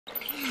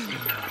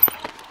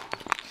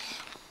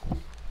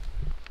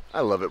I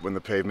love it when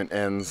the pavement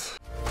ends.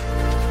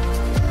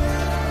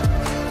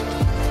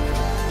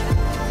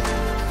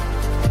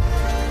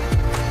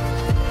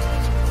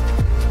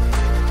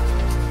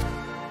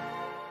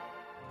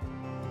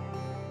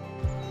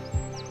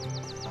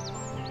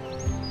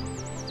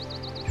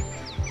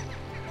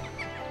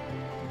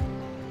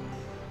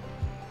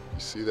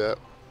 See that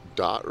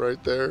dot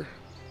right there?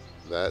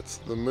 That's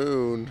the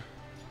moon.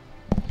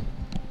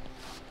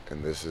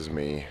 And this is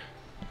me.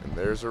 And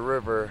there's a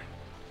river.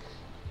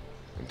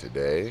 And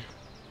today,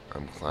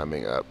 I'm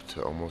climbing up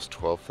to almost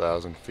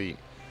 12,000 feet,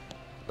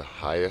 the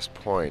highest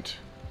point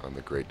on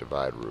the Great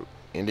Divide route,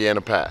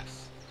 Indiana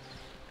Pass.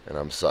 And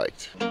I'm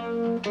psyched.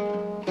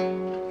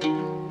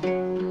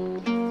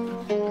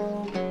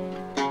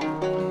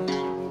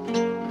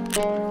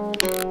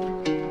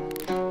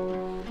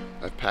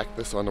 I've packed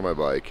this onto my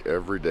bike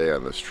every day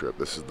on this trip.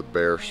 This is the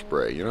bear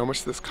spray. You know how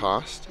much this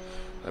cost?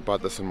 I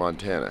bought this in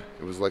Montana.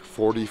 It was like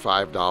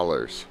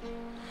 $45.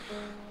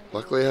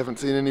 Luckily I haven't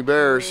seen any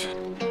bears.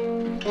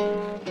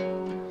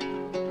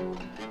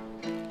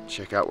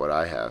 Check out what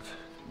I have.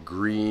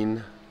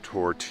 Green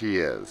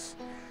tortillas.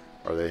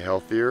 Are they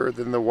healthier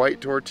than the white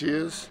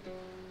tortillas?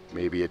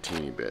 Maybe a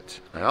teeny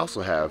bit. I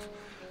also have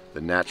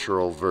the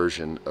natural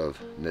version of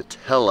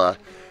Nutella,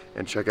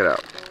 and check it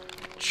out.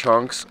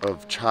 Chunks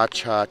of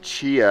cha-cha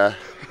chia.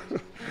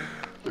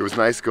 It was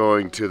nice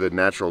going to the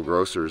natural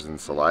grocers in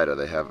Salida.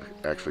 They have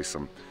actually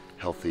some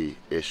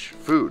healthy-ish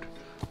food.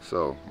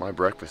 So my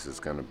breakfast is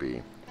gonna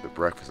be the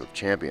breakfast of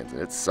champions,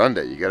 and it's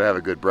Sunday. You gotta have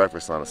a good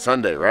breakfast on a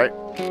Sunday, right?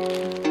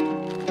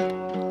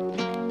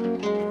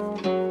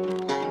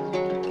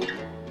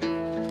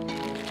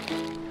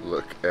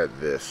 Look at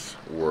this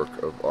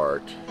work of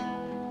art.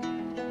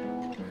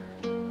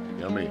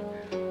 Yummy.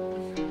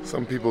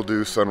 Some people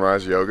do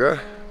sunrise yoga.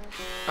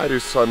 I do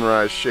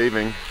sunrise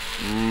shaving.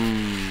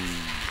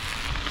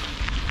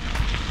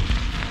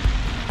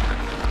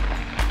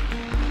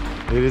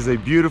 It is a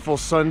beautiful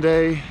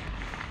Sunday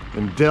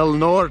in Del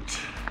Norte.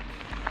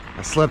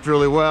 I slept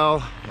really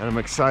well and I'm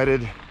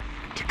excited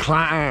to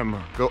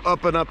climb, go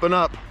up and up and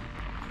up.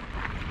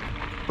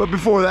 But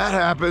before that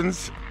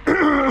happens,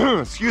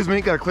 excuse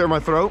me, gotta clear my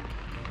throat.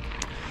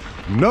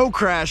 No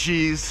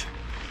crashies,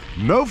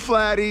 no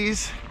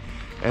flatties,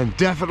 and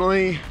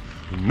definitely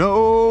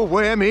no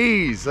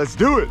whammies. Let's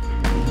do it.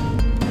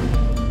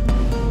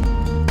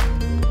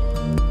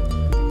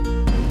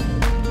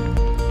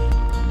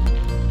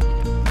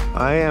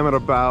 I am at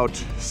about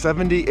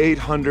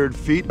 7,800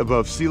 feet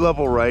above sea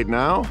level right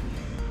now,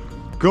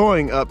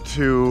 going up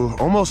to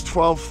almost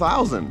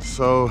 12,000,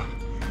 so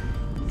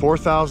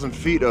 4,000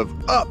 feet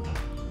of up.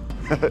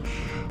 I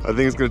think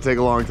it's gonna take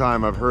a long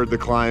time. I've heard the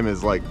climb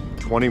is like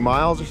 20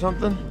 miles or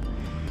something.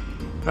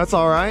 That's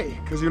all right,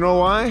 because you know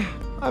why?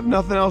 I have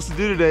nothing else to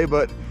do today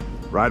but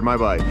ride my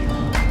bike.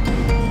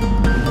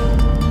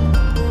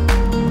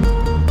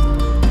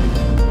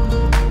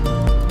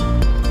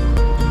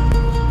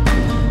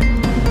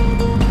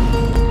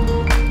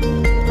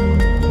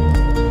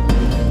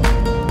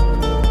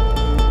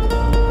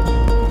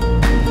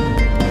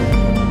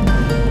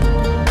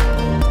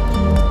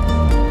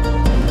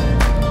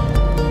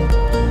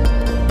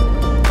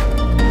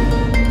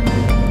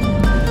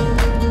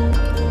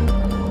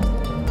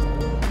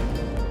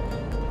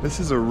 This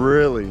is a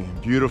really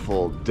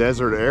beautiful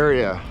desert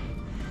area,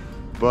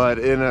 but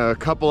in a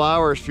couple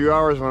hours, few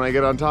hours when I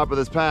get on top of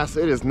this pass,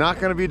 it is not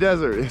gonna be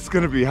desert, it's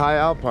gonna be high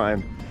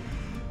alpine.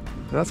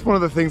 And that's one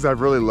of the things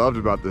I've really loved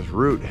about this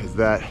route, is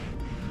that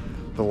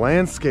the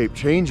landscape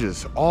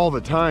changes all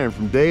the time,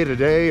 from day to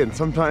day and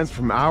sometimes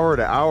from hour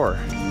to hour.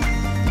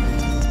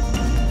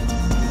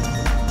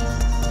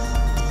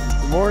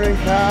 Good morning,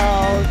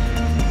 cows.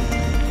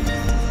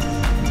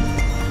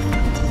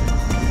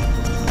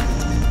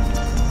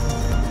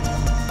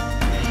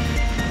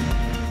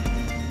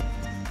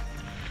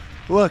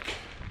 Look,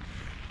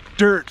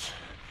 dirt,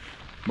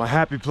 my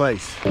happy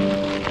place.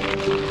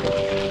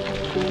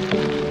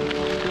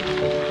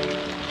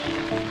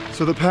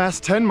 So the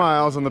past 10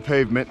 miles on the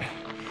pavement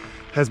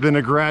has been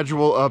a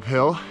gradual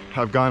uphill.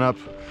 I've gone up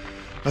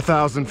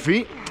 1,000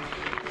 feet,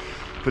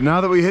 but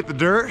now that we hit the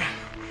dirt,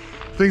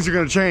 things are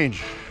gonna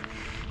change.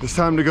 It's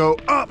time to go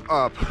up,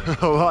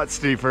 a lot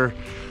steeper.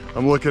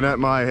 I'm looking at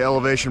my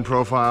elevation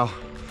profile.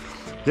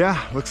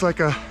 Yeah, looks like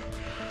a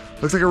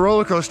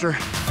roller coaster.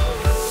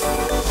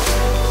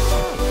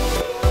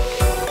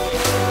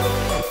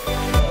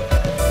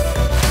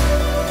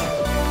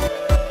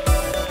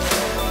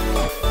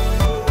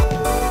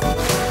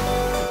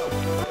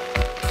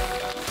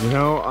 You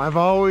know, I've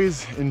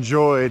always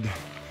enjoyed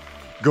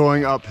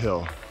going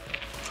uphill.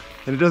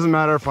 And it doesn't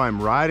matter if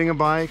I'm riding a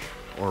bike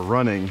or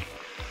running.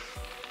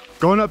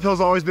 Going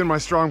uphill's always been my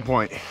strong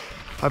point.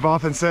 I've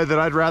often said that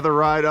I'd rather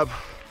ride up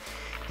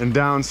and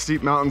down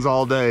steep mountains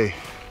all day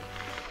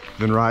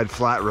than ride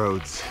flat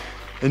roads.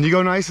 And you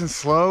go nice and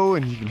slow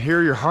and you can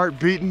hear your heart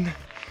beating.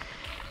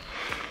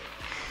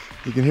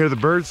 You can hear the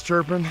birds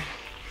chirping.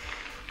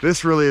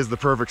 This really is the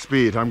perfect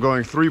speed. I'm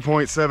going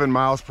 3.7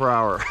 miles per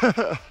hour.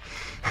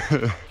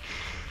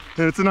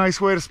 And it's a nice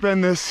way to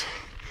spend this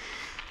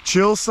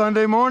Chill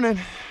Sunday morning.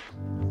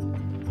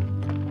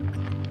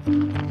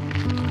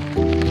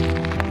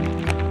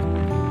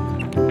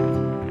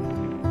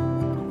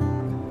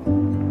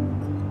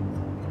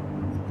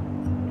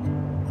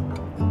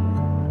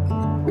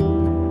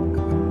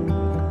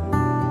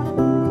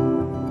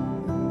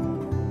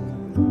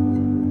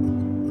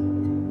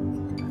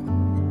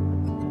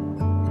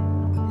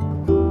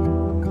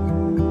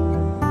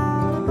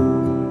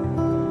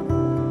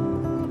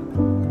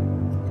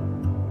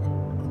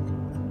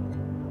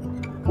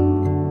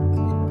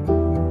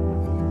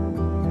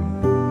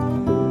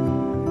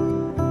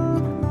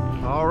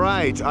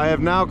 I have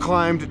now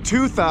climbed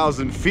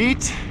 2,000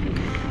 feet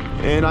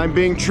and I'm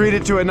being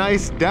treated to a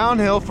nice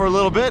downhill for a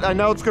little bit. I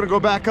know it's gonna go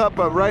back up,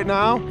 but right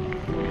now,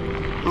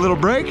 a little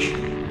break,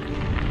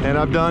 and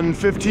I've done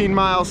 15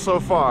 miles so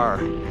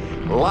far.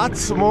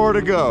 Lots more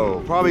to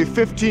go, probably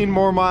 15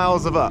 more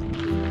miles of up.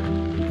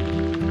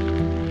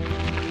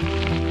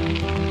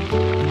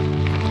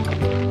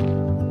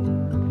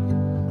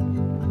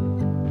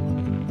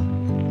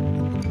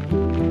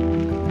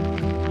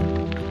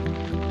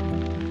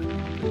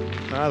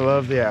 I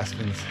love the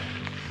aspens,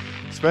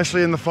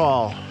 especially in the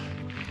fall.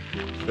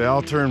 They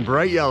all turn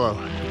bright yellow.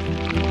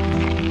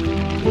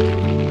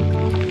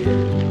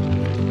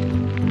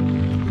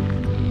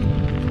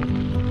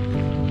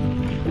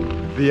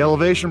 The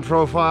elevation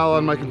profile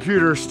on my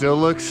computer still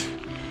looks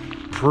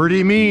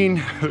pretty mean.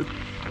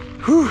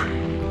 Whew.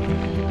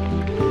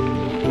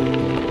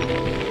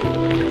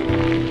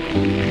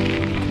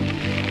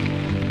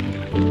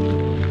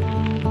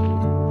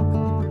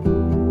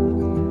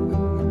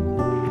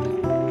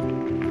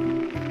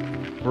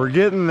 We're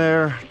getting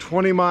there,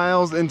 20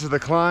 miles into the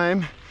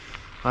climb.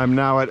 I'm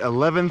now at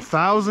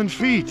 11,000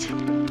 feet.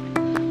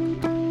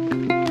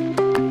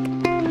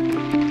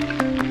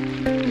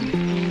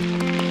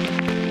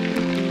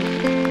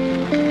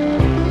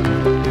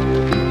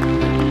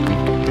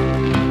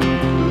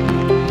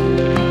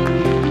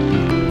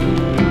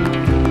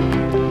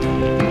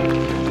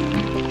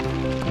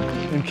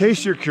 In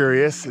case you're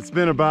curious, it's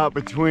been about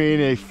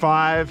between a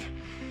 5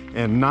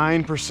 and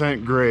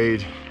 9%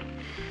 grade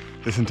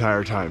this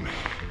entire time.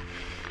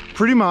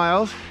 Pretty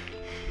mild,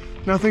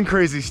 nothing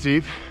crazy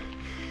steep,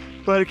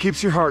 but it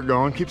keeps your heart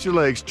going, keeps your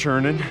legs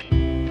churning.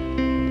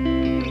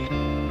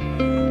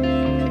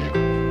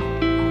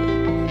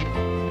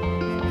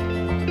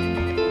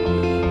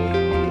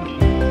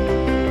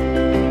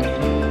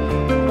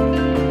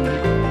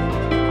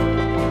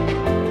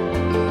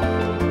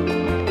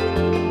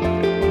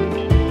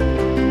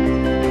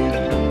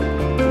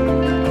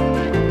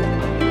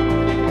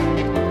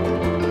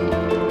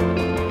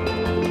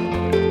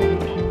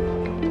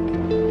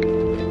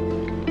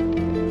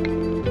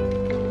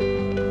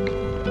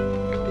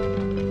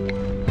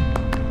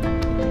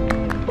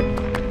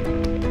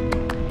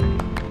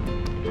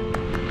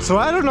 So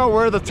I don't know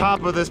where the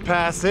top of this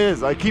pass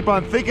is. I keep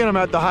on thinking I'm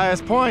at the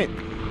highest point,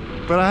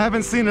 but I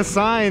haven't seen a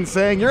sign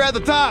saying, "You're at the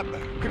top,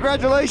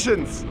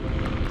 congratulations."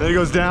 Then it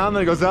goes down,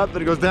 then it goes up,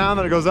 then it goes down,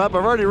 then it goes up.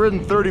 I've already ridden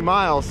 30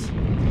 miles.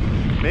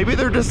 Maybe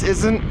there just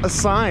isn't a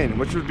sign,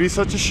 which would be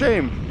such a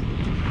shame.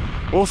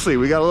 We'll see,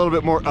 we got a little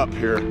bit more up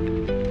here.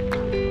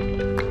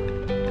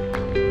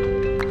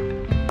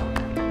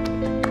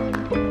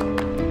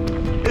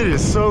 It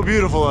is so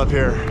beautiful up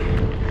here.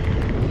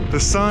 The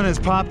sun has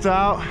popped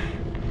out.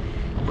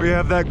 We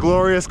have that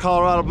glorious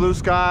Colorado blue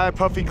sky,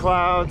 puffy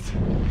clouds,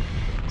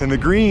 and the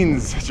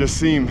greens just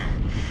seem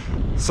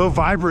so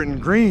vibrant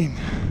and green.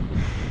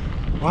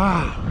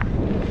 Wow.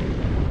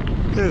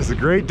 It is a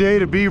great day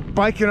to be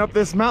biking up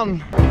this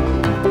mountain.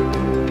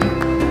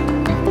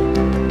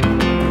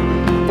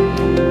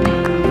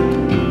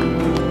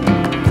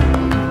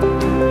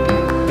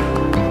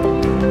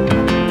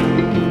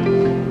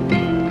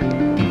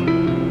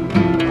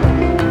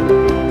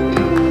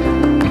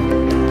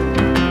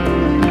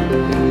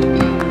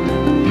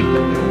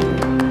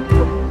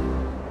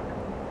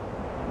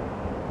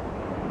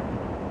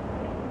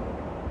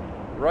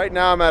 Right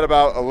now I'm at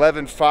about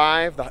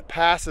 11.5. The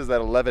pass is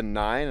at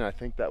 11.9, and I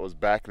think that was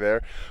back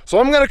there. So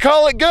I'm gonna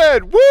call it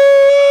good.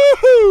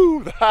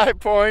 Woo-hoo! The high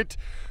point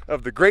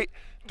of the Great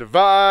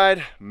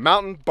Divide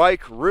mountain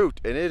bike route,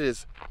 and it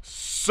is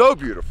so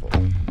beautiful.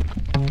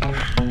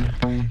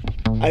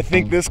 I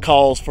think this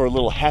calls for a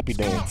little happy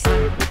dance.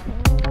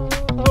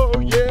 Oh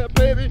yeah,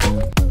 baby.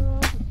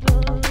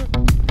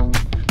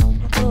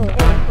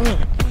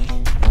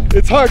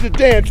 It's hard to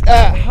dance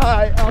at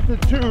high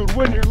altitude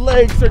when your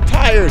legs are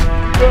tired.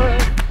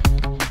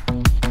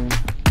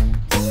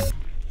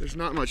 There's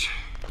not much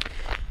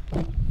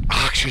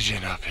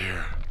oxygen up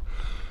here.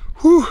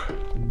 Whew.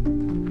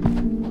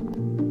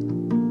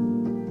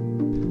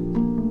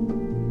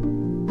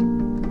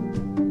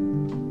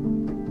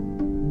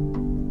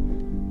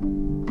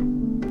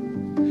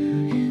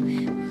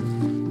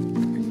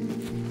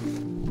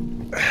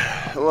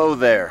 Hello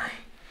there.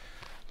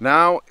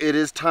 Now it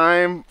is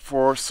time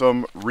for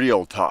some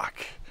real talk.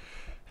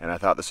 And I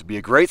thought this would be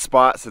a great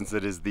spot since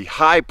it is the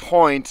high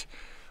point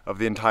of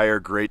the entire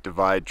Great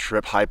Divide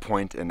trip, high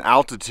point in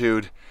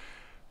altitude.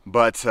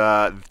 But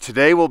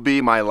today will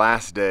be my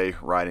last day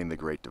riding the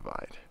Great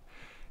Divide.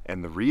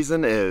 And the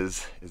reason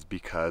is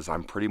because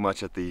I'm pretty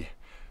much at the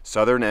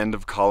southern end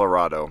of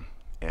Colorado,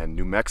 and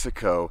New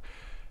Mexico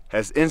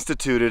has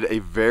instituted a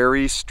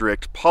very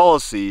strict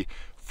policy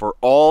for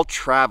all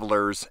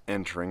travelers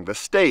entering the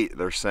state.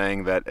 They're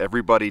saying that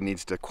everybody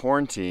needs to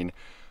quarantine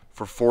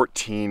for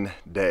 14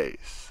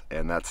 days,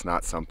 and that's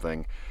not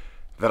something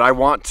that I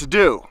want to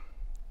do,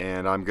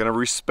 and I'm gonna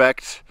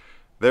respect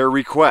their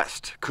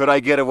request. Could I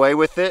get away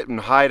with it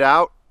and hide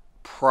out?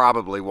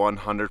 Probably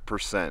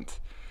 100%.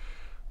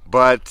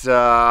 But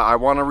I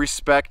want to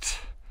respect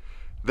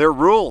their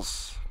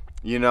rules.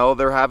 You know,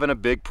 they're having a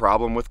big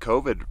problem with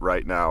COVID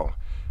right now,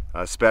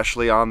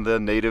 especially on the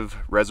native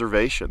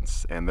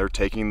reservations, and they're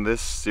taking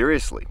this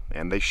seriously,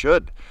 and they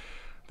should.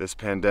 This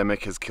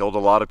pandemic has killed a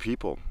lot of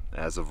people.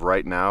 As of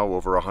right now,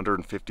 over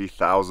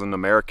 150,000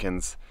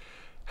 Americans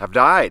have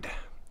died,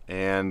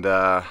 and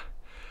I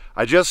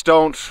just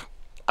don't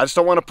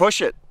want to push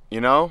it,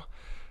 you know?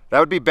 That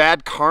would be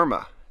bad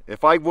karma.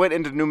 If I went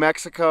into New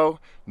Mexico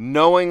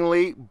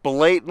knowingly,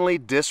 blatantly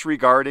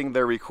disregarding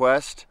their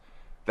request,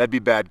 that'd be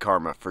bad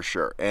karma for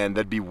sure. And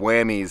that'd be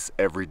whammies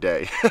every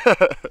day.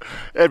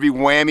 That'd be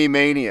whammy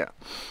mania.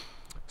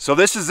 So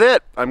this is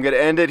it. I'm going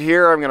to end it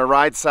here. I'm going to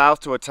ride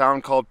south to a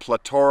town called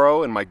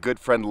Platoro, and my good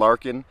friend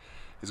Larkin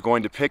is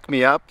going to pick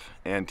me up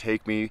and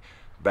take me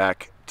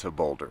back to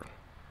Boulder.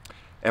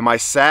 Am I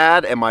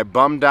sad? Am I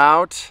bummed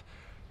out?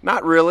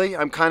 Not really.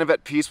 I'm kind of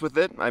at peace with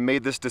it. I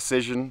made this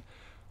decision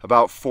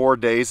about 4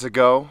 days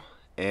ago,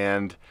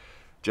 and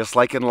just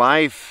like in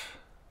life,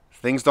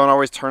 things don't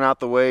always turn out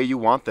the way you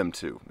want them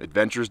to.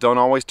 Adventures don't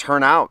always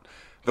turn out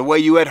the way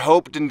you had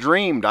hoped and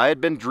dreamed. I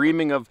had been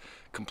dreaming of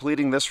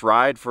completing this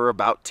ride for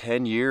about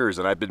 10 years,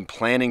 and I've been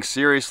planning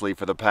seriously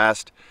for the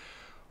past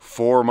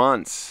 4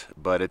 months,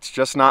 but it's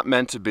just not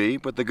meant to be.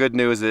 But the good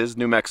news is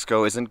New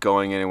Mexico isn't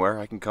going anywhere.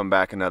 I can come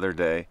back another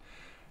day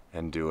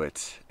and do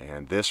it,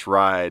 and this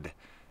ride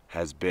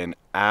has been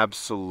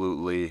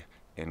absolutely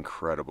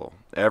incredible.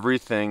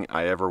 Everything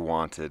I ever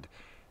wanted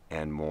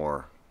and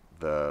more.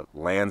 The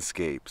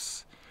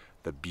landscapes,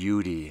 the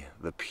beauty,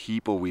 the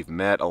people we've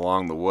met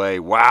along the way.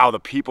 Wow, the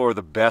people are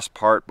the best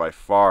part by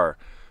far.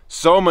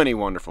 So many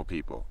wonderful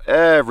people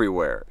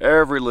everywhere,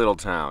 every little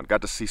town.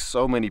 Got to see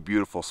so many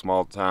beautiful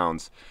small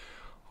towns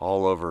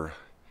all over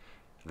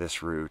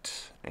this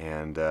route.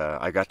 And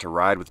I got to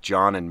ride with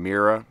John and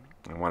Mira.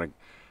 I want to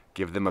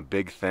give them a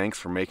big thanks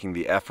for making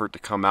the effort to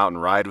come out and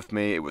ride with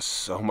me. It was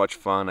so much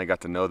fun. I got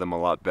to know them a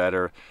lot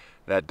better.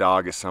 That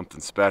dog is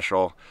something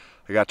special.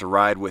 I got to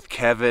ride with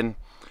Kevin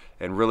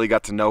and really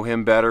got to know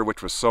him better,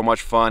 which was so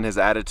much fun. His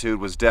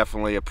attitude was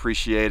definitely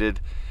appreciated.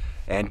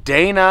 And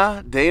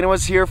Dana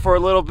was here for a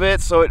little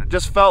bit, so it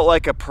just felt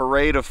like a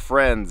parade of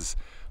friends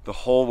the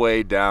whole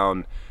way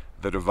down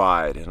the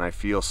divide. And I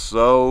feel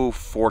so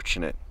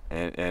fortunate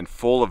and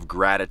full of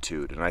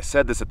gratitude. And I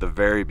said this at the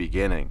very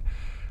beginning.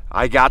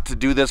 I got to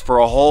do this for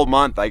a whole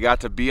month. I got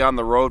to be on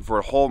the road for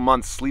a whole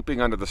month, sleeping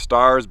under the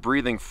stars,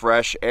 breathing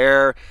fresh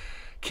air,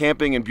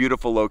 camping in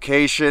beautiful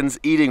locations,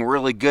 eating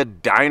really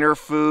good diner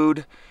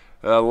food,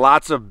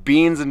 lots of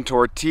beans and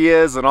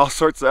tortillas and all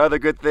sorts of other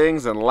good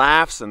things, and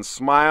laughs and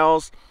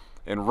smiles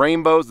and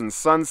rainbows and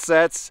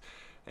sunsets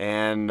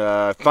and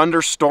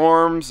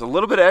thunderstorms, a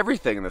little bit of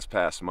everything in this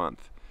past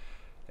month.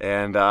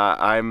 And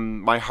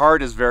my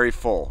heart is very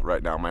full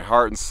right now. My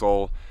heart and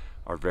soul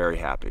are very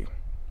happy.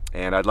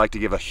 And I'd like to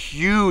give a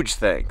huge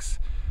thanks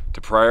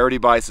to Priority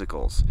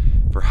Bicycles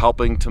for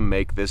helping to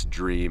make this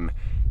dream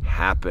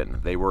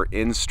happen. They were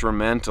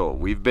instrumental.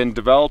 We've been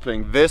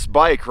developing this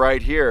bike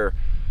right here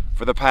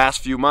for the past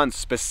few months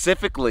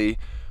specifically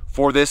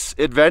for this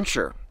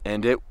adventure,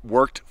 and it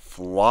worked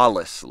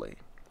flawlessly.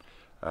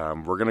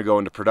 We're going to go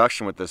into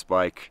production with this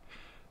bike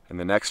in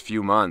the next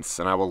few months,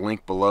 and I will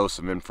link below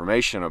some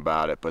information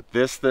about it. But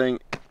this thing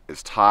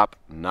is top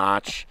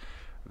notch.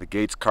 The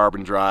Gates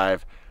carbon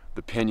drive,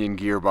 the pinion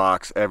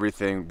gearbox,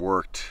 everything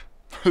worked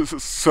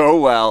so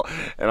well,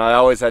 and I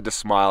always had to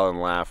smile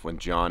and laugh when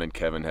John and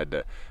Kevin had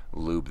to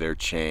lube their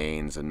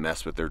chains and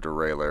mess with their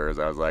derailleurs.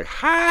 I was like,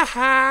 ha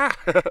ha,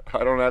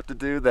 I don't have to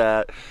do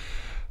that.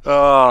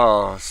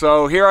 Oh,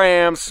 so here I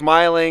am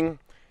smiling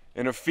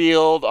in a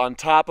field on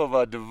top of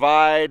a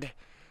divide,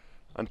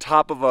 on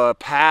top of a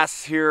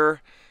pass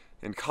here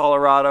in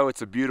Colorado.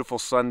 It's a beautiful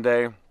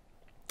Sunday,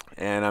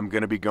 and I'm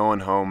gonna be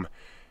going home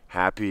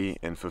happy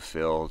and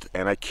fulfilled,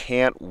 and I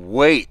can't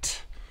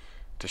wait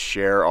to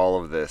share all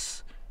of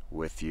this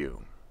with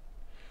you.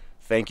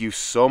 Thank you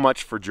so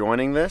much for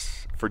joining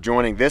this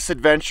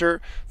adventure,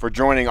 for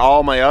joining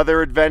all my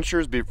other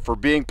adventures, for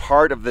being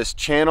part of this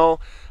channel.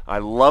 I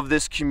love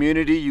this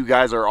community. You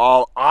guys are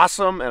all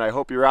awesome, and I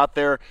hope you're out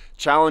there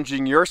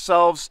challenging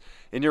yourselves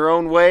in your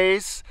own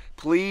ways.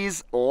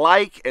 Please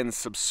like and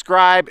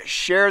subscribe,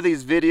 share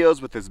these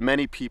videos with as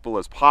many people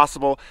as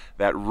possible.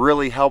 That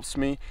really helps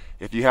me.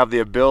 If you have the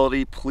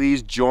ability,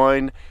 please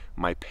join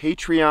my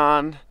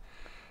Patreon.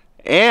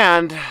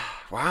 And,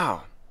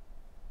 wow,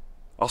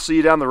 I'll see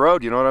you down the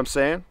road, you know what I'm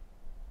saying?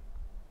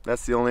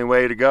 That's the only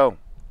way to go.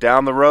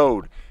 Down the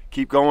road,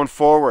 Keep going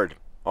forward,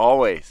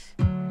 always.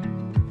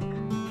 I'm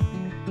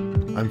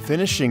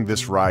finishing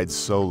this ride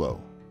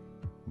solo,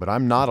 but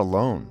I'm not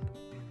alone.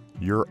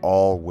 You're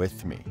all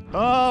with me.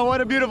 Oh, what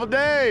a beautiful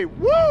day!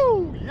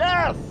 Woo!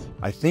 Yes!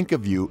 I think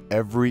of you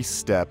every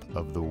step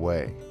of the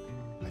way.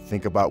 I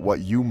think about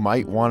what you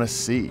might want to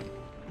see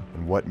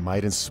and what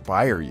might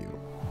inspire you.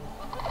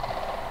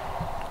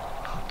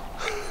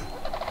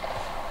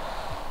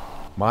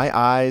 My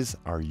eyes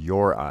are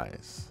your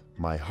eyes.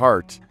 My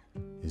heart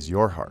is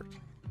your heart.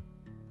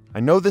 I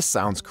know this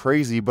sounds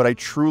crazy, but I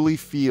truly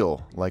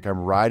feel like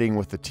I'm riding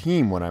with the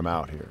team when I'm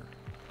out here.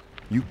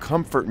 You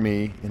comfort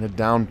me in a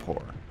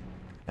downpour,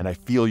 and I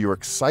feel your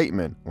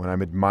excitement when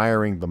I'm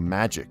admiring the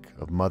magic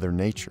of Mother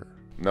Nature.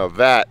 Now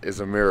that is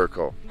a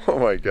miracle. Oh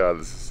my God,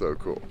 this is so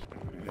cool.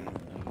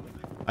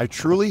 I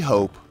truly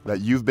hope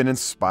that you've been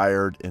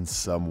inspired in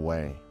some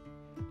way.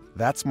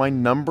 That's my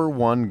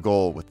 #1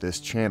 goal with this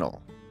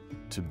channel,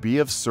 to be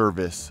of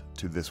service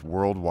to this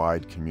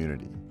worldwide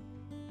community.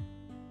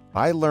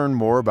 I learn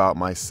more about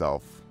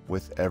myself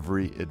with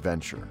every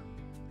adventure.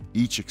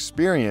 Each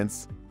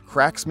experience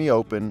cracks me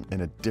open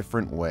in a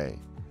different way,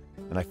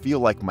 and I feel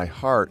like my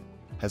heart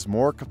has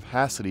more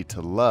capacity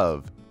to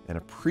love and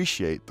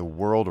appreciate the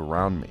world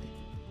around me.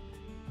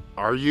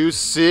 Are you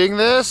seeing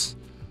this?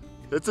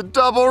 It's a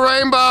double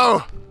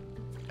rainbow!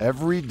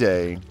 Every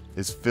day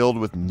is filled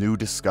with new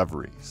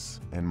discoveries,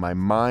 and my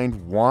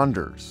mind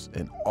wanders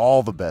in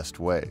all the best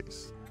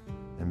ways.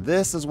 And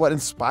this is what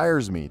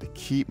inspires me to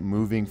keep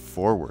moving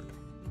forward.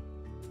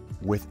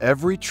 With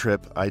every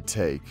trip I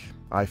take,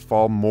 I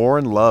fall more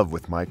in love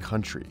with my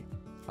country.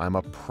 I'm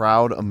a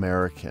proud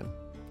American,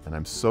 and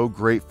I'm so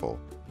grateful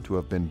to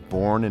have been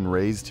born and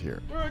raised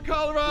here. We're in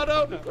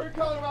Colorado! We're in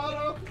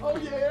Colorado! Oh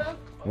yeah!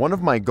 One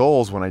of my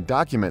goals when I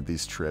document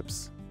these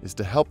trips is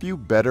to help you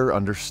better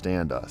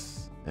understand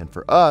us, and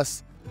for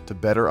us to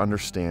better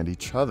understand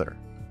each other.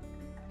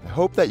 I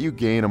hope that you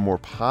gain a more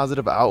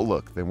positive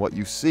outlook than what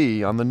you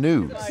see on the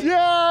news.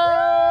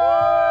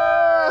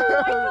 Yeah!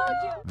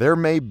 There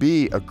may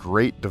be a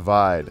great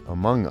divide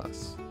among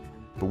us,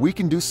 but we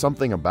can do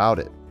something about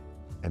it,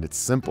 and it's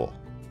simple.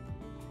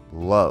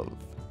 Love.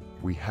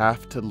 We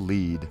have to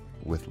lead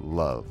with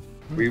love.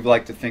 We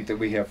like to think that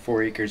we have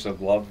 4 acres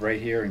of love right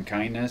here and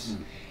kindness,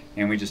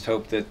 and we just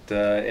hope that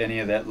any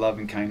of that love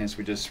and kindness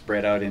would just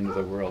spread out into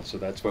the world. So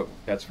that's why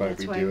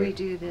we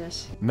do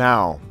this.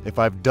 Now, if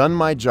I've done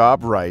my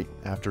job right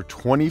after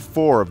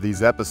 24 of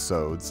these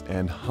episodes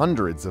and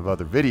hundreds of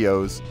other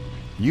videos,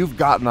 you've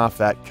gotten off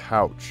that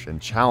couch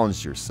and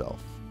challenged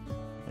yourself.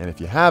 And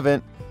if you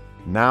haven't,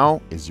 now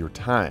is your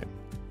time.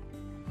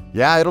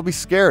 Yeah, it'll be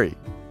scary.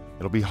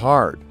 It'll be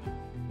hard.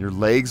 Your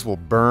legs will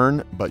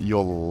burn, but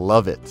you'll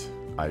love it,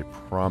 I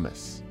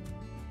promise.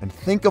 And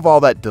think of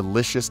all that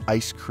delicious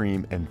ice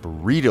cream and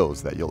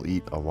burritos that you'll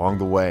eat along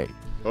the way.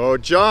 Oh,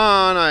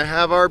 John, I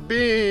have our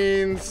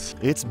beans.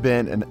 It's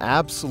been an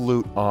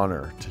absolute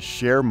honor to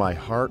share my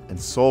heart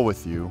and soul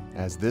with you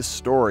as this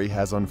story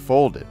has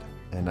unfolded,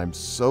 and I'm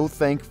so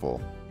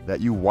thankful that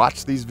you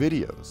watch these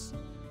videos.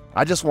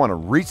 I just want to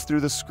reach through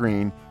the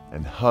screen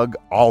and hug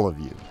all of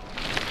you.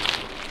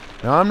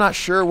 Now, I'm not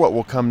sure what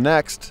will come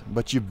next,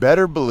 but you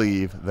better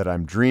believe that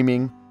I'm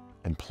dreaming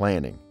and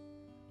planning.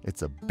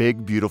 It's a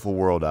big, beautiful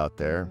world out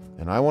there,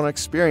 and I want to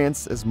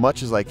experience as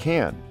much as I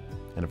can.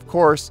 And of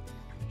course,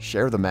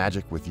 share the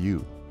magic with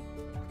you.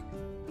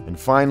 And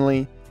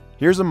finally,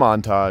 here's a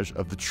montage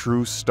of the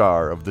true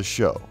star of the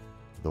show,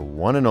 the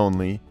one and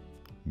only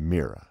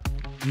Mira.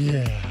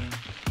 Yeah.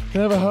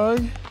 Can I have a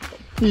hug?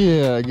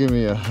 Yeah, give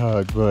me a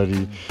hug,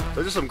 buddy.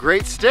 Those are some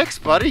great sticks,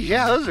 buddy.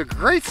 Yeah, those are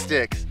great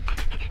sticks.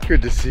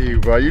 Good to see you,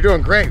 bud. You're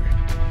doing great.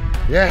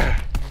 Yeah.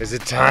 Is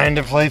it time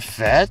to play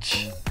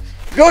fetch?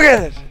 Go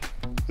get it!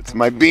 It's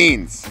my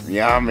beans.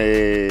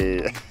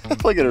 Yummy.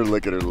 Look at her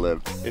licking her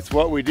lips. It's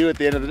what we do at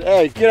the end of the day.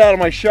 Hey, get out of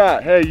my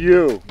shot. Hey,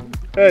 you.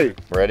 Hey.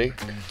 Ready?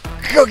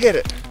 Go get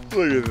it.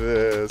 Look at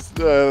this.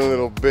 That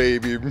little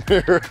baby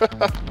mirror.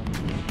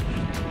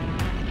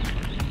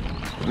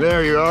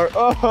 There you are.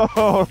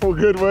 Oh,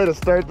 good way to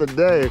start the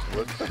day.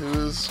 Look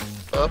who's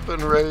up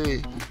and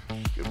ready.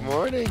 Good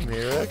morning,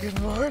 Mira. Good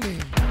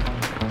morning.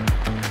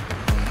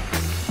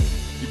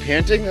 You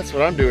panting? That's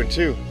what I'm doing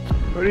too.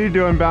 What are you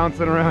doing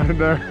bouncing around in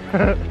there?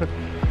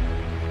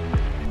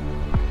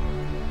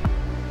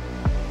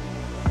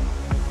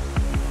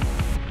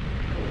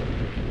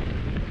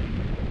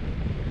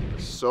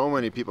 So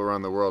many people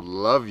around the world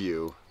love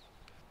you.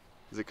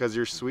 Is it because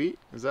you're sweet?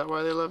 Is that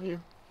why they love you?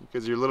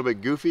 Because you're a little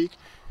bit goofy?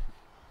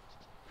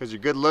 Because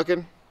you're good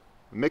looking?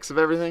 A mix of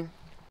everything?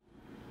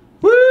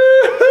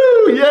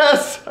 Woo-hoo!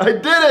 Yes! I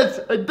did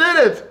it! I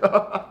did it!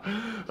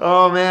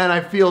 Oh man,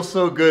 I feel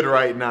so good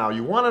right now.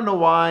 You want to know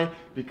why?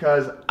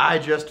 Because I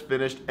just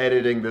finished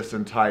editing this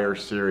entire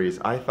series.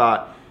 I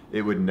thought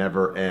it would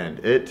never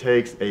end. It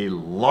takes a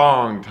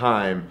long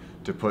time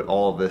to put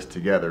all of this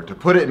together. To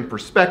put it in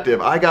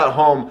perspective, I got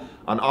home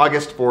on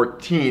August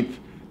 14th.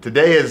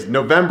 Today is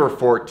November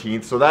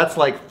 14th, so that's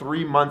like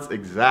 3 months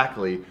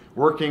exactly,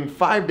 working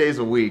 5 days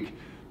a week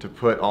to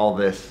put all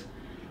this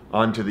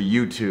onto the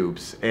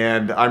YouTubes,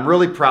 and I'm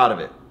really proud of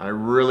it. I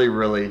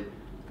really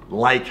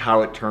like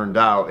how it turned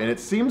out, and it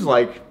seems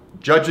like,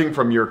 judging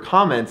from your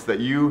comments, that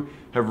you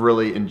have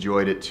really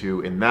enjoyed it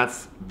too, and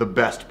that's the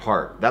best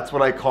part. That's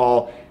what I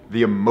call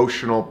the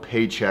emotional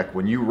paycheck,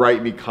 when you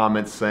write me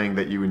comments saying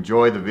that you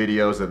enjoy the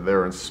videos and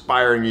they're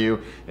inspiring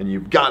you, and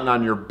you've gotten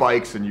on your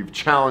bikes and you've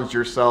challenged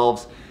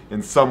yourselves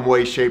in some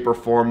way, shape, or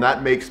form.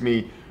 That makes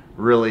me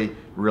really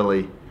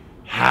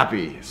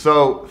happy.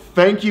 So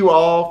thank you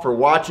all for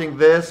watching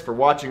this, for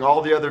watching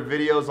all the other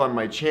videos on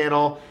my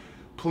channel.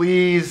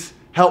 Please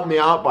help me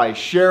out by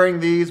sharing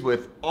these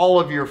with all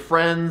of your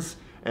friends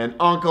and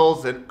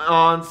uncles and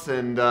aunts,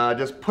 and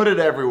just put it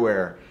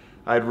everywhere.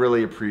 I'd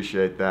really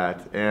appreciate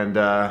that. And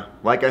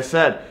like I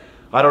said,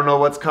 I don't know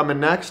what's coming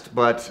next,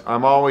 but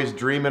I'm always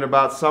dreaming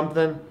about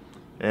something.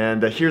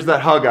 And here's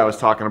that hug I was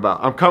talking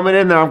about. I'm coming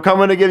in there. I'm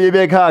coming to give you a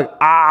big hug.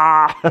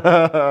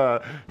 Ah!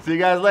 See you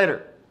guys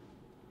later.